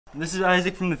This is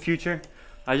Isaac from the future.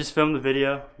 I just filmed the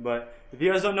video, but if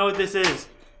you guys don't know what this is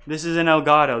an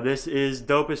Elgato. This is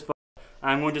dope as fuck.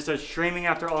 I'm going to start streaming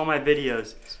after all my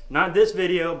videos. Not this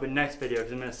video, but next video,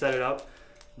 because I'm going to set it up.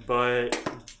 But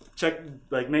check,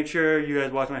 make sure you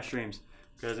guys watch my streams,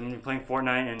 because I'm going to be playing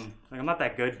Fortnite, and I'm not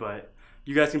that good, but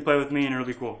you guys can play with me and it'll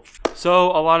be cool. So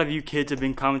a lot of you kids have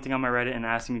been commenting on my Reddit and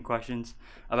asking me questions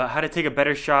about how to take a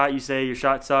better shot. You say your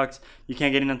shot sucks, you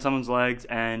can't get in on someone's legs,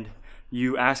 and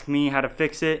you ask me how to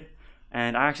fix it.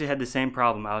 And I actually had the same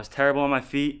problem. I was terrible on my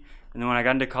feet, and then when I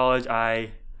got into college,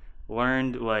 I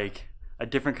learned a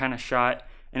different kind of shot,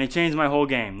 and it changed my whole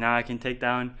game. Now I can take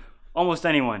down almost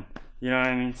anyone. You know what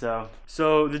I mean?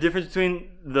 So the difference between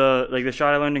the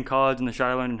shot I learned in college and the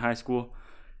shot I learned in high school.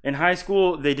 In high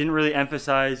school, they didn't really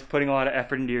emphasize putting a lot of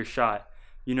effort into your shot.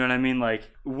 You know what I mean?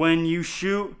 When you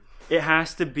shoot, it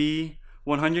has to be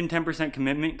 110%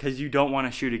 commitment, because you don't want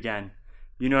to shoot again.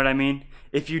 You know what I mean?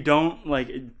 If you don't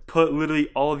put literally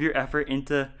all of your effort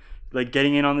into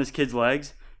getting in on this kid's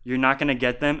legs, you're not gonna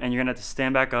get them, and you're gonna have to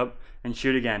stand back up and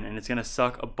shoot again, and it's gonna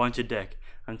suck a bunch of dick.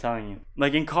 I'm telling you.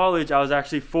 In college, I was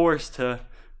actually forced to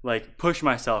push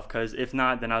myself, because if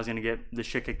not, then I was gonna get the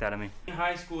shit kicked out of me. In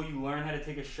high school, you learn how to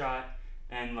take a shot,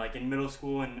 and in middle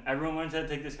school, and everyone learns how to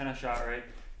take this kind of shot, right?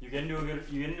 You get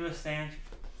into a stance,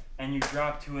 and you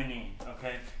drop to a knee.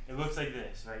 Okay, it looks like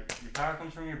this, right? Your power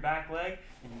comes from your back leg,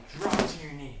 and you drop to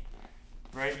your knee,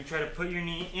 right? You try to put your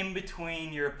knee in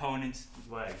between your opponent's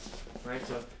legs, right?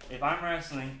 So if I'm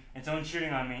wrestling and someone's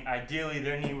shooting on me, ideally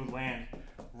their knee would land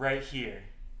right here.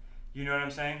 You know what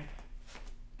I'm saying?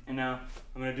 And now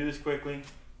I'm gonna do this quickly.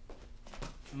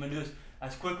 I'm gonna do this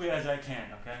as quickly as I can,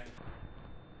 okay?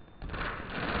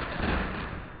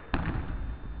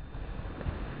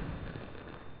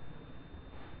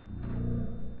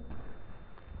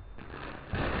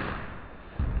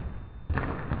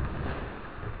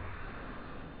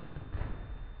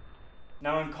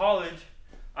 Now in college,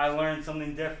 I learned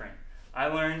something different. I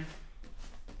learned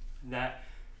that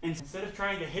instead of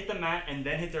trying to hit the mat and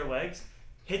then hit their legs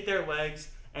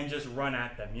and just run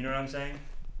at them. You know what I'm saying?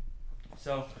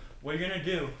 So what you're gonna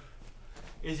do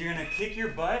is you're gonna kick your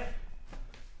butt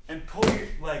and pull your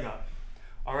leg up.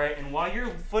 All right, and while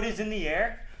your foot is in the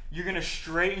air, you're gonna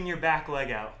straighten your back leg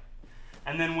out.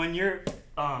 And then when your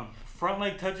front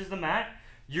leg touches the mat,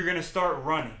 you're gonna start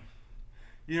running.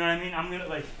 You know what I mean? I'm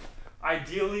gonna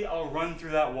ideally, I'll run through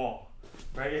that wall,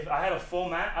 right? If I had a full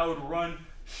mat, I would run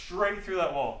straight through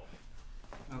that wall,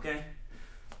 okay?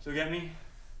 So get me?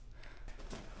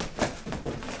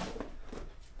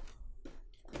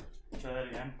 Try that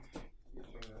again.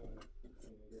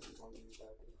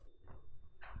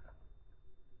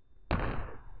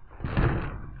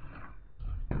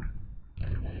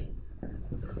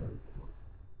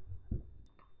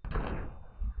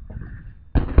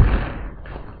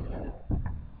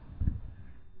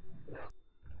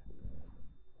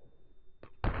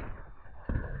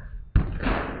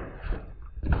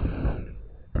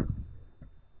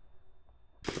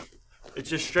 It's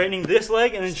just straightening this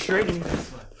leg and then straightening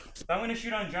this leg. If I'm gonna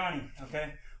shoot on Johnny,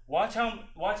 okay, watch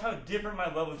how different my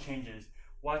level changes.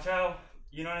 Watch how,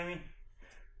 you know what I mean?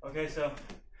 Okay, so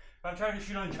if I'm trying to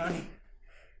shoot on Johnny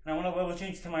and I want to level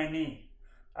change to my knee,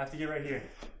 I have to get right here.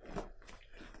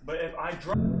 But if I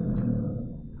drop,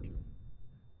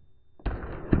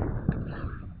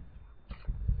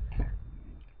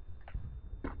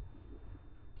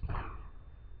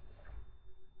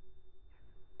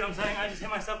 I'm saying, I just hit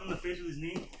myself in the face with his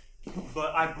knee,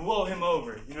 but I blow him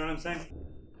over. You know what I'm saying?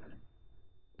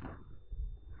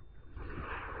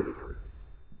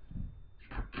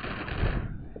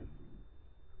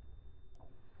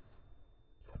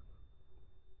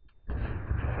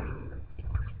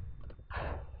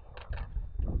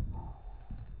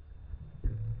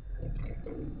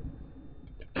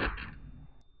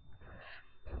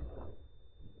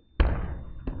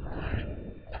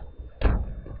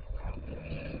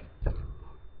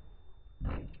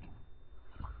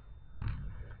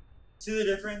 See the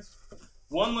difference?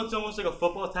 One looks almost like a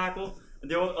football tackle, and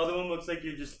the other one looks like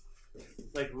you're just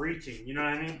reaching. You know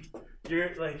what I mean? You're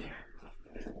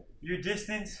your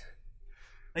distance,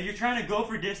 you're trying to go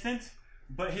for distance,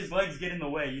 but his legs get in the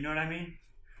way. You know what I mean?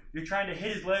 You're trying to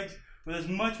hit his legs with as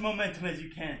much momentum as you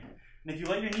can. And if you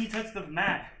let your knee touch the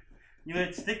mat, you let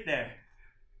it stick there,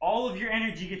 all of your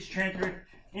energy gets transferred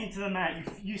into the mat.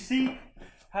 You see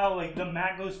how the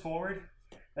mat goes forward?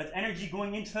 That's energy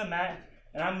going into the mat,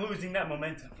 and I'm losing that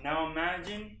momentum. Now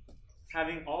imagine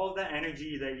having all of that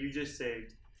energy that you just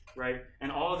saved, right?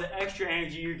 And all of the extra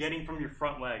energy you're getting from your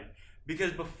front leg.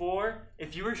 Because before,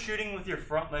 if you were shooting with your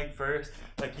front leg first,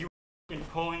 you and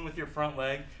pulling with your front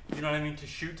leg, you know what I mean, to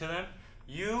shoot to them,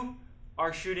 you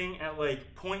are shooting at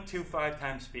like 0.25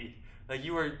 times speed. Like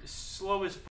you are slow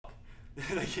as fuck.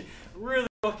 Like really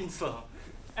fucking slow.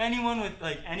 Anyone with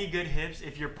like any good hips,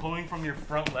 if you're pulling from your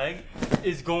front leg,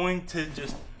 is going to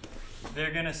just,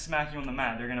 they're gonna smack you on the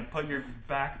mat. They're gonna put your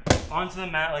back onto the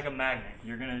mat like a magnet.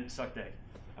 You're gonna suck dick.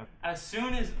 As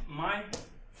soon as my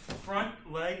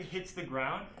front leg hits the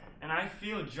ground and I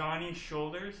feel Johnny's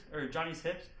shoulders, or Johnny's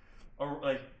hips, or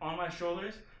like on my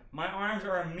shoulders, my arms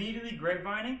are immediately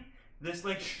grapevining, this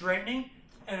leg straightening,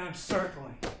 and I'm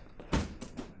circling.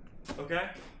 Okay?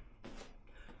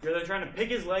 You're either trying to pick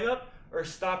his leg up or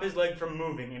stop his leg from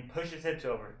moving and push his hips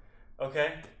over.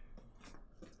 Okay?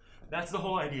 That's the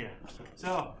whole idea.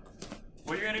 So,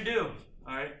 what you're gonna do,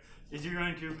 alright, is you're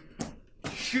going to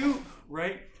shoot,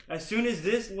 right? As soon as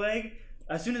this leg,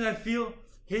 as soon as I feel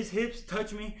his hips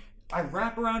touch me, I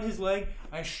wrap around his leg,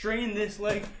 I straighten this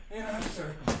leg, and I'm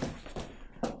circling.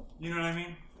 You know what I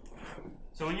mean?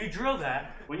 So when you drill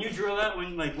that, when you're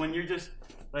just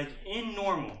like in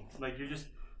normal, like you're just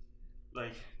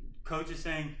like coach is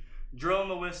saying, drill in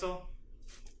the whistle,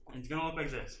 and it's gonna look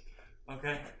like this.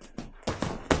 Okay?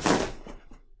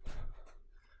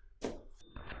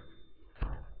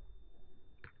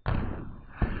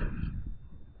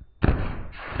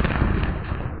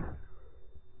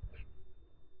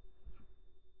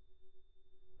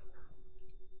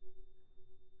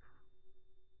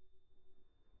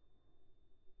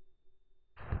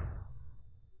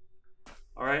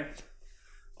 All right,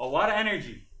 a lot of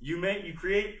energy. You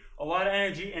create a lot of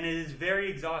energy, and it is very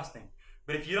exhausting.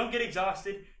 But if you don't get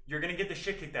exhausted, you're gonna get the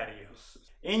shit kicked out of you.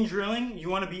 In drilling, you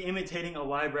want to be imitating a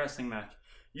live wrestling match.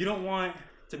 You don't want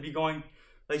to be going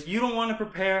like, you don't want to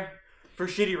prepare for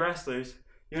shitty wrestlers.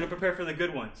 You want to prepare for the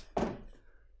good ones.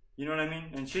 You know what I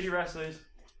mean? And shitty wrestlers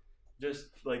just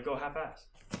like go half-ass.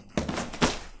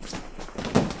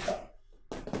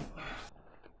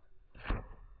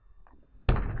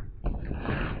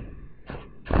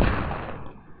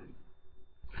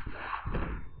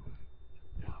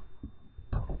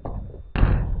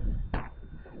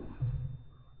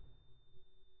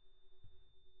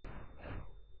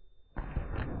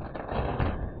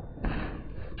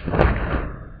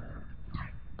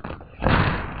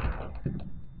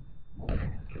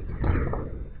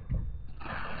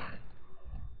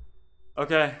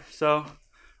 Okay, so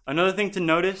another thing to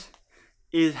notice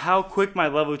is how quick my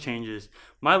level changes.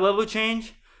 My level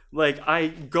change, like I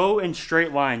go in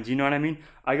straight lines, you know what I mean?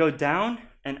 I go down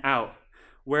and out.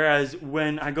 Whereas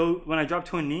when I drop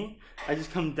to a knee, I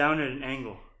just come down at an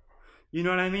angle. You know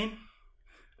what I mean?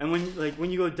 And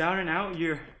when you go down and out,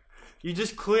 you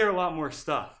just clear a lot more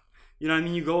stuff. You know what I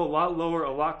mean? You go a lot lower,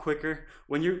 a lot quicker.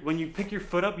 When you pick your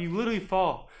foot up, you literally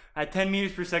fall at 10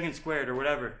 meters per second squared or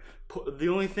whatever. The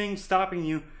only thing stopping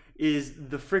you is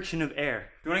the friction of air.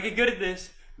 If you want to get good at this,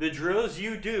 the drills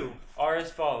you do are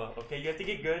as follow. Okay, you have to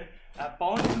get good at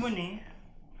falling to a knee.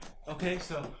 Okay,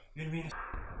 so you're gonna be in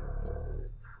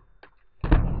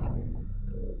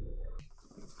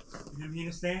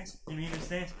a stance. You're gonna be in a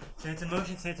stance. Stance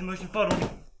in motion, fuddle.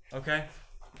 Okay,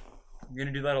 you're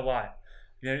gonna do that a lot.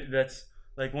 That's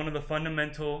like one of the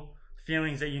fundamental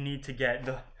feelings that you need to get.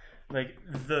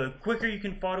 The quicker you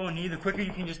can follow a knee, the quicker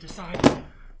you can just decide,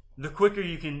 the quicker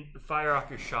you can fire off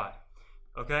your shot.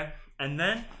 Okay? And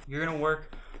then you're gonna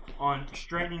work on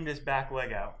straightening this back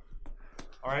leg out.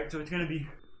 Alright, so it's gonna be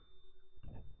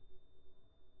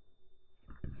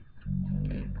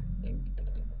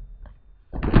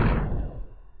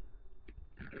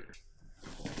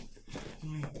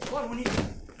forward one knee.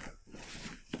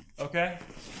 Okay?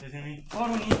 There's gonna be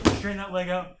forward one knee, straighten that leg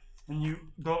out, and you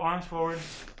go arms forward.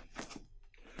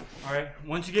 Alright,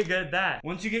 once you get good at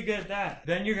that,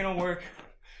 then you're gonna work,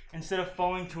 instead of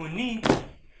falling to a knee,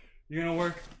 you're gonna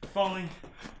work falling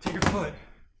to your foot.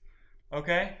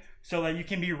 Okay? So that you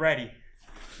can be ready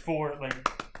for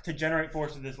to generate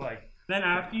force with this leg. Then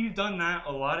after you've done that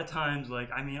a lot of times,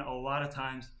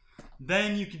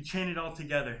 then you can chain it all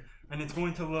together. And it's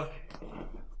going to look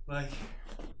like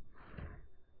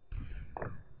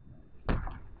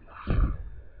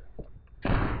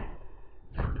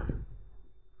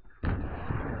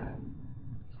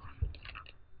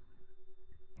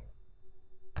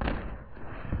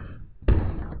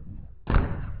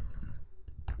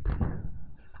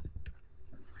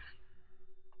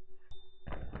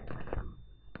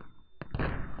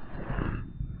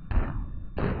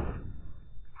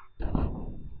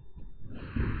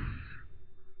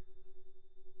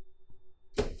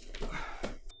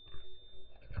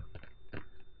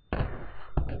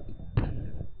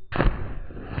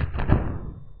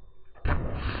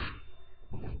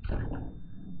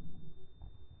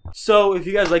So if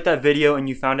you guys liked that video and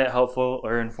you found it helpful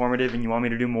or informative and you want me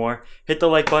to do more, hit the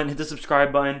like button, hit the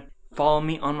subscribe button, follow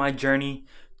me on my journey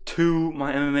to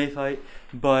my MMA fight.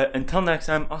 But until next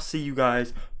time, I'll see you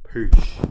guys. Peace.